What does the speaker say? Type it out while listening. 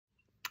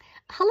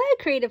Hello,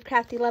 Creative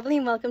Crafty Lovely,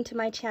 and welcome to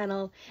my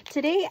channel.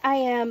 Today I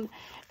am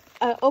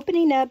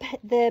opening up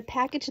the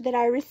package that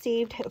I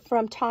received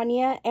from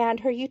Tanya, and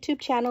her YouTube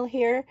channel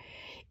here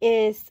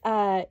is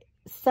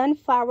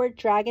Sunflower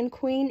Dragon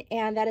Queen,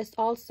 and that is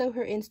also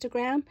her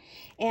Instagram.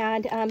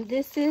 And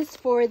this is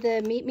for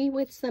the Meet Me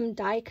with Some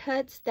Die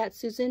Cuts that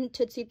Susan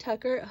Tootsie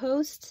Tucker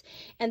hosts,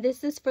 and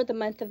this is for the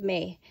month of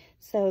May.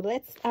 So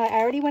let's, I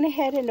already went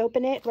ahead and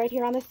opened it right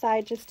here on the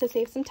side just to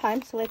save some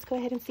time, so let's go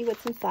ahead and see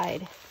what's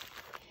inside.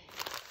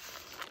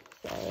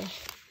 So,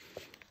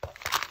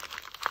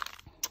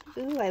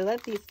 ooh, I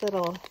love these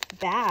little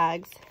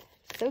bags.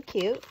 So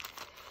cute.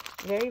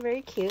 Very,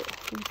 very cute.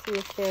 Let me see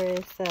if there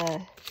is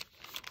a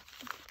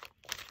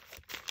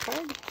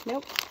card.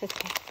 Nope.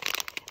 Okay.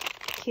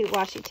 Cute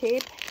washi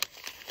tape.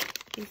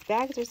 These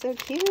bags are so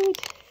cute.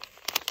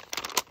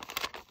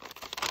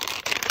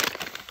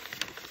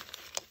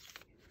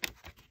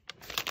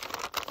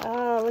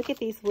 Oh, look at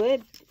these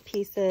wood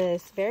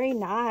pieces. Very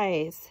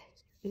nice.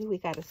 Ooh, we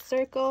got a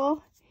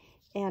circle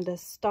and a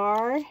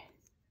star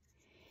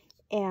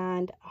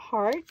and a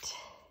heart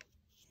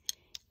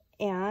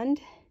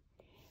and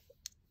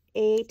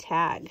a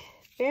tag.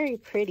 Very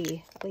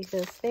pretty. Leave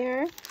those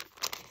there.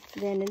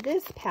 Then in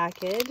this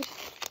package,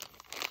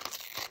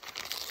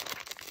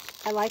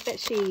 I like that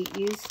she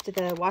used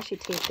the washi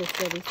tape to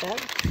seal these up.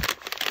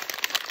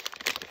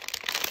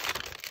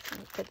 Let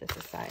me put this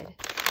aside.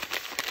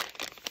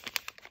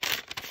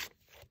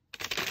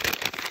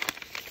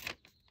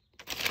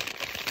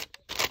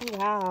 Oh,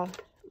 wow.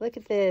 Look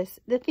at this.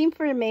 The theme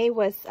for May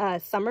was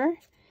summer.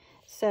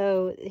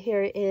 So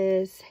here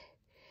is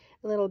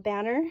a little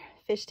banner,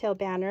 fishtail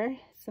banner,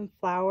 some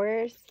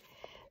flowers,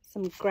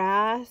 some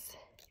grass.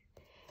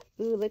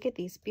 Ooh, look at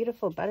these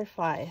beautiful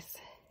butterflies.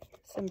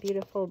 Some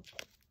beautiful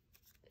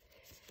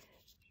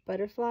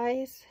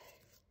butterflies.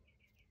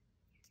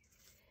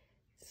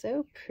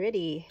 So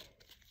pretty.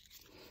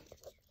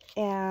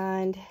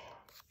 And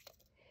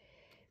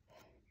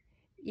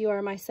you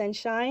are my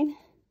sunshine.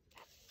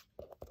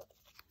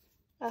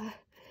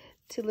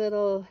 Two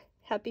little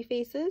happy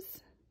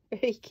faces.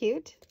 Very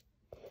cute.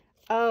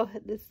 Oh,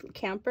 this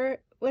camper.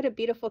 What a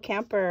beautiful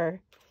camper.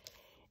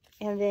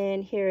 And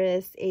then here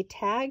is a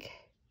tag.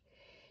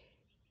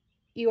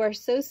 You are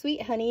so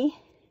sweet, honey.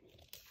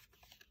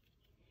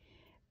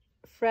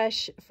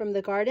 Fresh from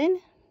the garden.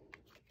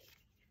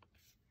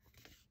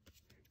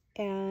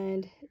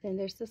 And then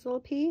there's this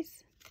little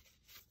piece.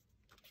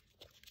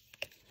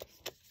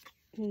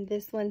 And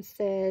this one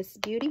says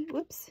beauty.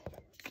 Whoops.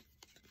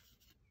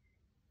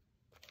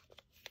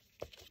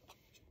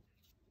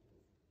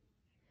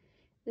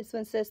 This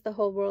one says the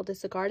whole world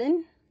is a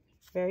garden.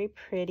 Very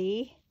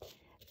pretty.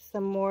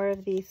 Some more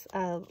of these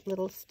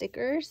little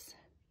stickers.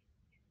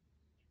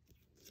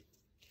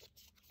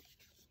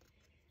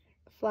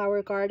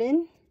 Flower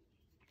garden.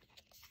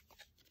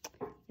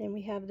 Then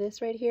we have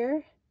this right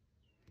here.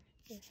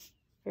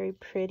 Very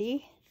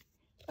pretty.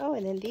 Oh,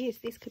 and then these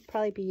could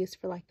probably be used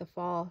for like the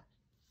fall.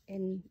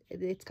 And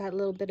it's got a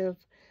little bit of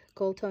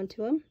gold tone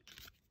to them.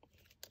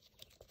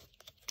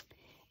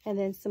 And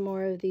then some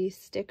more of these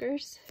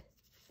stickers.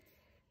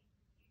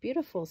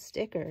 Beautiful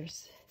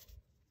stickers.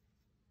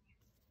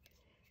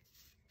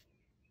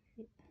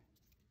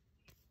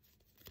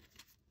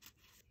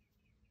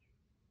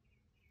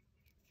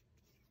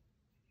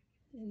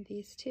 And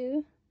these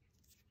two.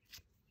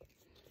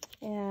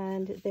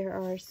 And there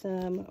are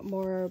some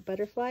more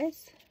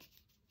butterflies.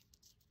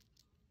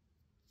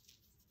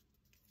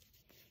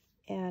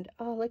 And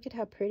oh, look at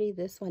how pretty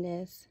this one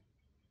is.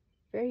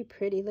 Very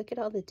pretty. Look at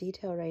all the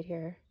detail right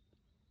here.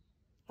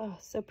 Oh,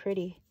 so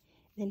pretty.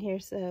 And then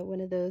here's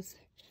one of those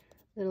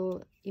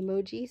little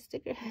emoji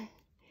sticker.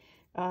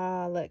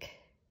 Ah, look.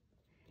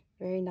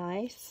 Very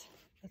nice.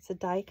 That's a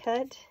die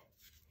cut.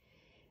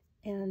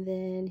 And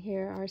then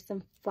here are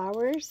some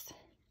flowers.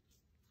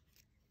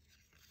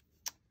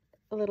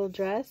 A little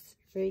dress.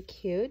 Very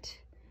cute.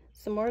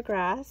 Some more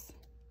grass.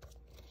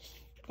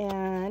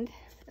 And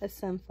a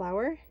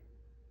sunflower.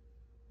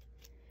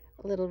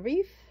 A little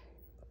wreath.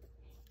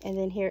 And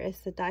then here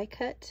is the die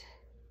cut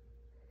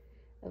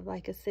of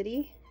like a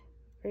city.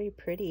 Very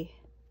pretty.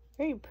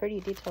 Very pretty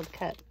detailed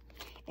cut.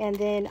 And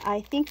then I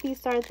think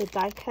these are the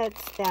die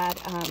cuts that,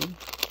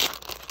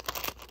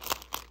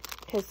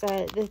 because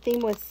the theme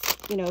was,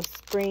 you know,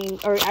 spring,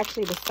 or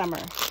actually the summer.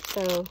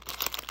 So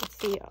let's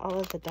see all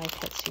of the die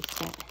cuts she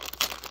sent.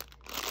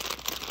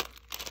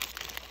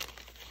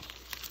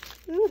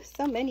 Ooh,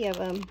 so many of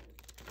them.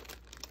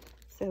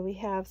 So we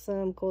have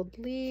some gold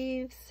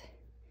leaves,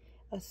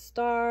 a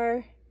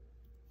star,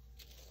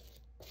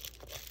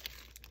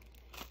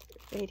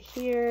 right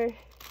here.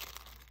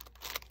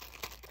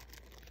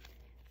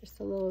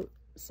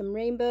 Some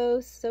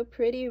rainbows, so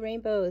pretty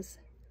rainbows.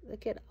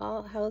 Look at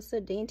all, how so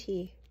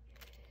dainty.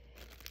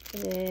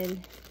 And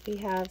then we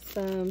have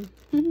some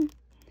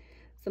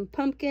some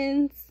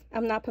pumpkins.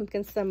 Not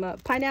pumpkins, some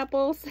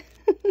pineapples.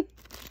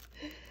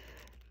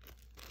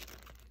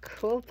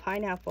 Cool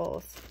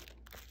pineapples.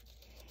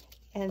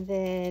 And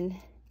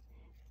then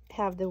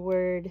have the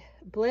word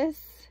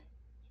bliss,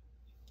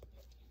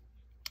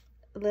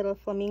 little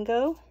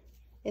flamingo.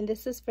 And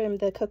this is from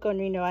the Coco and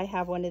Reno. I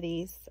have one of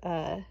these.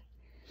 I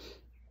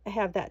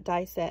have that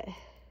die set.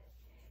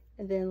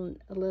 And then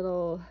a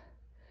little,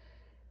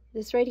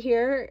 this right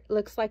here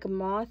looks like a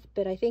moth,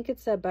 but I think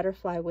it's a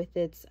butterfly with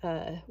its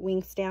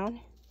wings down.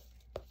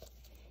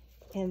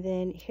 And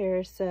then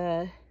here's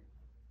a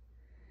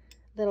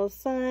little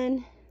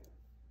sun.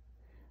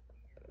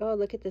 Oh,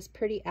 look at this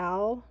pretty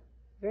owl.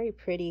 Very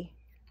pretty.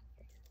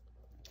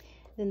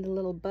 Then the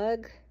little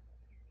bug.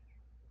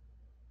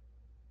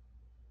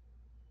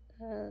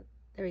 There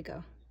we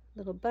go.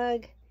 Little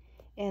bug.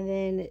 And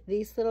then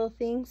these little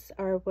things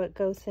are what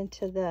goes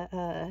into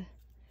the,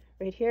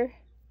 right here.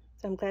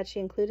 So I'm glad she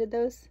included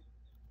those.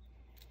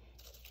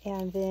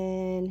 And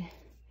then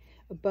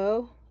a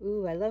bow.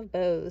 Ooh, I love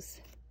bows.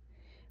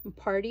 And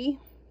party.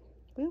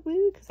 Woo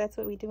woo, because that's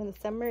what we do in the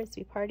summer is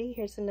we party.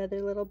 Here's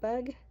another little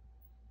bug.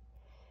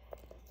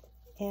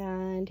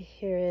 And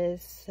here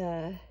is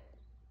a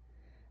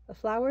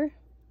flower.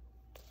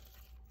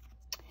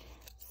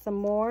 Some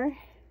more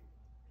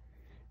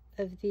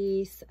of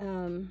these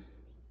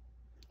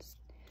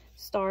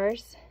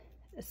stars,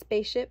 a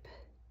spaceship.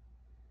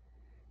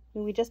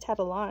 And we just had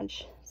a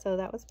launch, so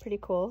that was pretty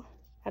cool.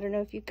 I don't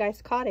know if you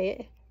guys caught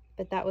it,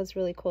 but that was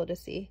really cool to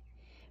see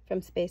from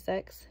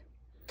SpaceX.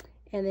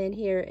 And then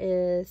here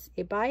is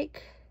a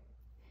bike,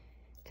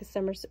 because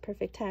summer's the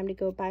perfect time to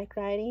go bike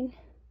riding.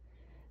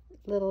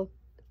 Little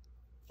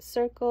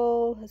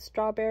circle, a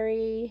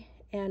strawberry,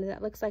 and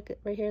that looks like,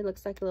 right here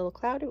looks like a little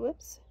cloud.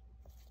 Whoops.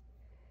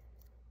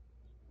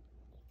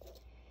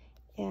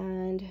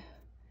 And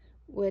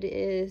what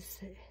is,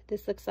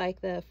 this looks like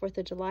the 4th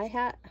of July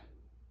hat.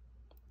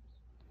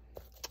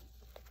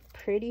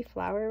 Pretty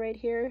flower right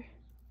here.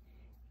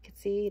 You can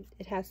see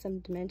it has some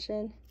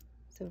dimension,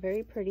 so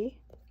very pretty.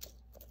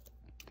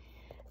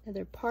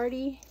 Another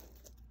party,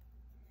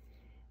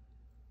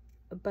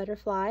 a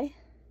butterfly,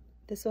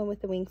 this one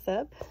with the wings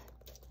up.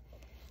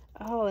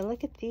 Oh, and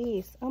look at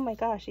these. Oh my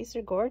gosh, these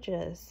are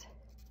gorgeous.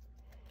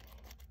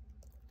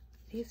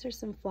 These are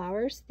some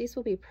flowers. These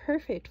will be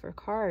perfect for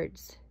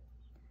cards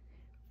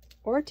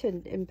or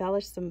to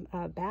embellish some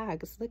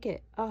bags. Look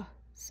at, oh,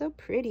 so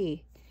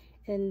pretty.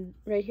 And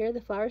right here,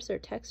 the flowers are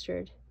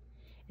textured.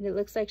 And it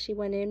looks like she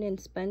went in and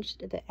sponged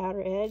the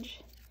outer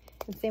edge.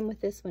 And same with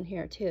this one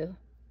here too.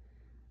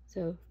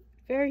 So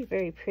very,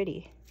 very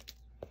pretty.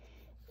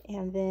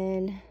 And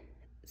then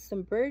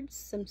some birds,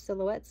 some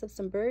silhouettes of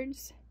some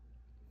birds.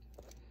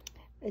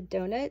 A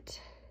donut.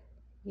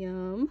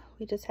 Yum.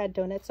 We just had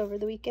donuts over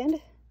the weekend.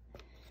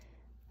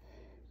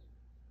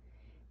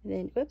 And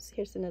then, whoops,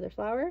 here's another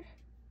flower.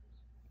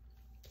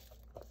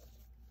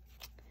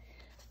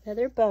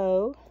 Another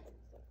bow.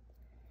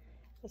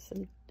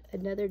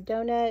 Another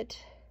donut.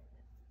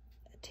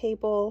 A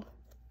table.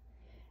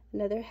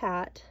 Another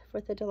hat,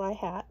 4th of July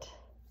hat.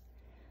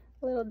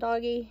 A little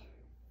doggy.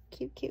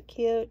 Cute, cute,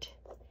 cute.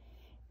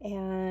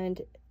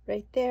 And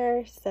right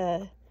there's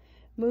a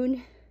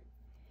moon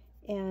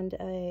and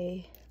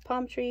a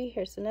palm tree.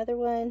 Here's another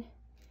one.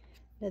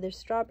 Another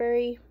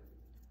strawberry.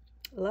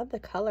 Love the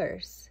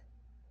colors.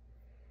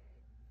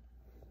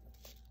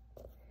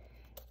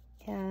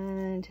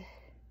 And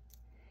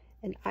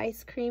an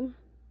ice cream.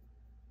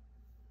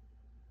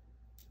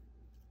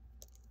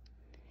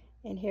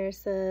 And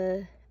here's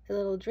a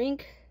little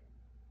drink.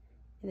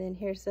 And then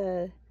here's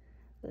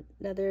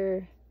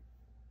another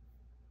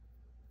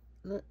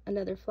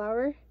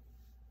flower.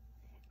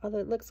 Although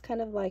it looks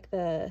kind of like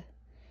the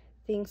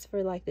things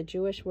for like the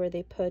Jewish where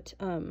they put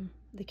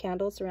the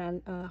candles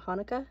around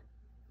Hanukkah.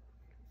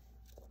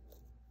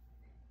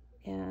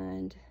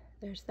 And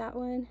there's that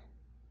one.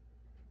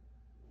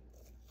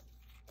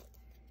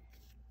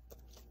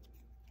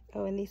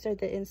 Oh, and these are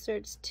the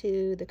inserts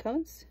to the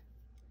cones.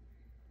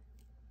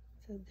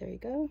 So there you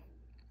go.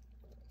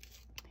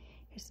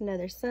 Here's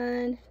another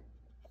sun.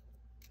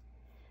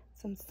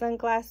 Some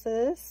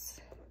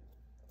sunglasses.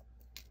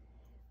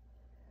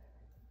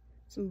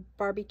 Some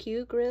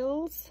barbecue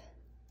grills.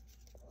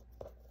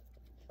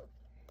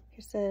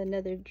 Here's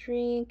another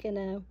drink and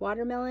a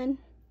watermelon.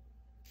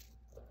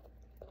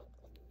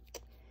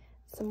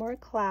 Some more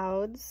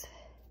clouds.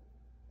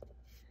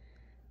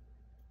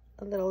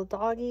 A little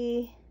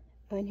doggy.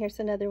 Oh, and here's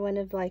another one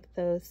of like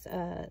those,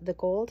 the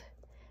gold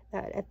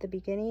that at the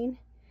beginning.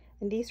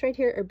 And these right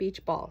here are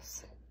beach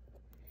balls.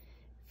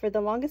 For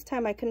the longest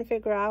time, I couldn't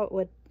figure out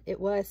what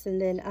it was.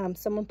 And then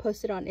someone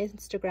posted on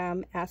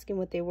Instagram asking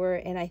what they were.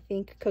 And I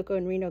think Coco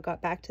and Reno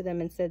got back to them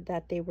and said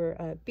that they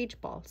were beach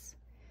balls.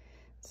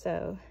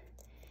 So,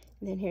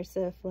 and then here's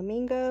a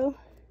flamingo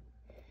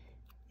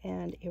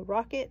and a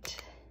rocket.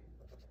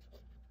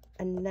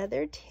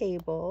 Another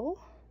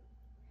table,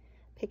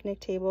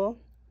 picnic table.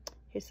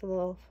 Here's a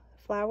little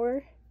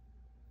flower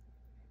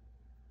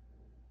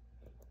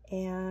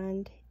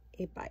and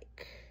a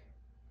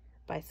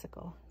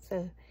bicycle.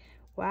 So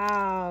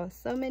wow,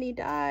 so many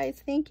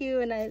dies. Thank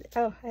you. And I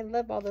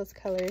love all those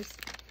colors.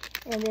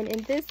 And then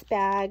in this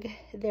bag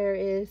there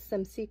is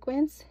some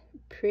sequins,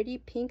 pretty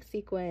pink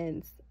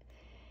sequins.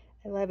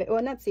 I love it.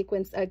 Well, not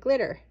sequins,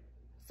 glitter.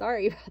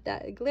 Sorry about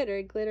that.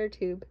 Glitter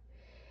tube.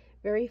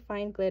 Very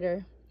fine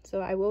glitter.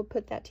 So I will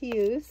put that to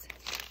use.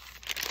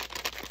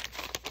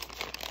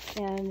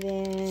 And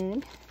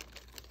then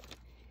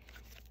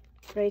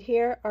right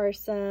here are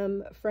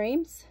some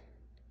frames.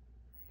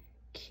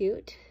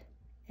 Cute.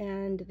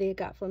 And they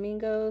got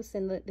flamingos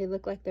and they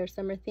look like they're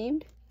summer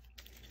themed.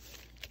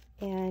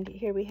 And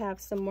here we have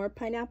some more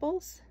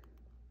pineapples.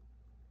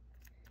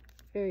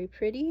 Very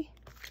pretty.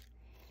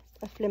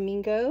 A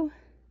flamingo.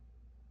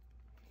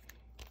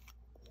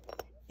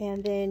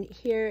 And then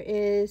here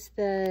is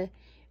the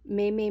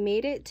May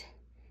Made It.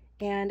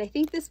 And I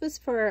think this was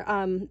for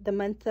the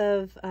month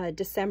of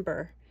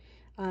December.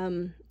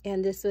 And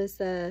this was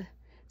so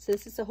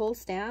this is a whole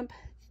stamp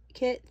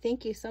kit.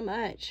 Thank you so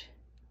much.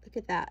 Look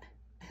at that.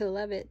 I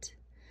love it.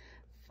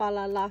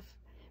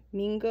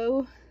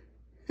 Falamingo.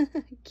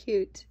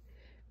 Cute.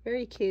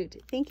 Very cute.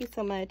 Thank you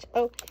so much.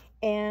 Oh,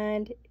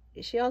 and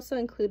she also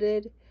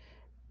included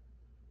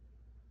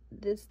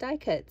this die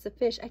cut. It's a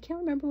fish. I can't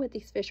remember what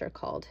these fish are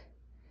called,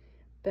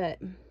 but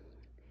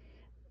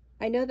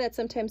I know that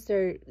sometimes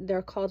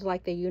they're called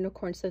like the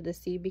unicorns of the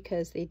sea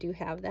because they do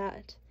have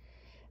that.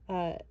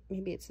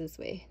 Maybe it's this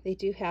way. They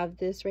do have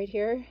this right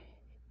here,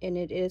 and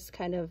it is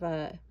kind of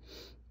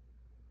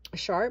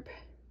sharp.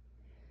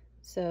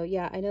 So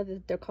yeah, I know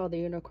that they're called the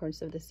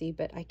unicorns of the sea,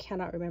 but I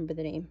cannot remember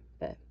the name.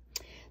 But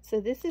so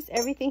this is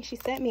everything she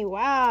sent me.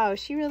 Wow,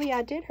 she really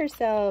outdid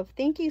herself.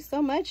 Thank you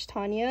so much,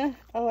 Tanya.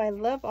 Oh, I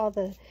love all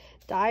the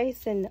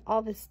dice and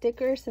all the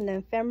stickers and the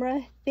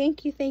ephemera.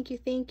 Thank you, thank you,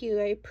 thank you.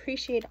 I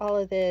appreciate all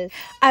of this.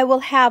 I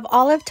will have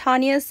all of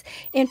Tanya's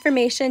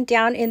information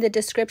down in the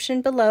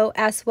description below,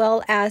 as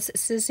well as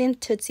Susan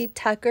Tootsie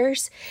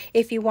Tucker's,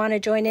 if you want to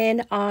join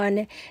in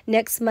on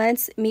next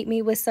month's Meet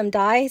Me With Some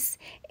Dice.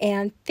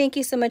 And thank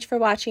you so much for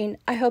watching.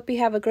 I hope you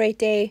have a great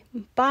day.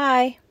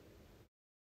 Bye.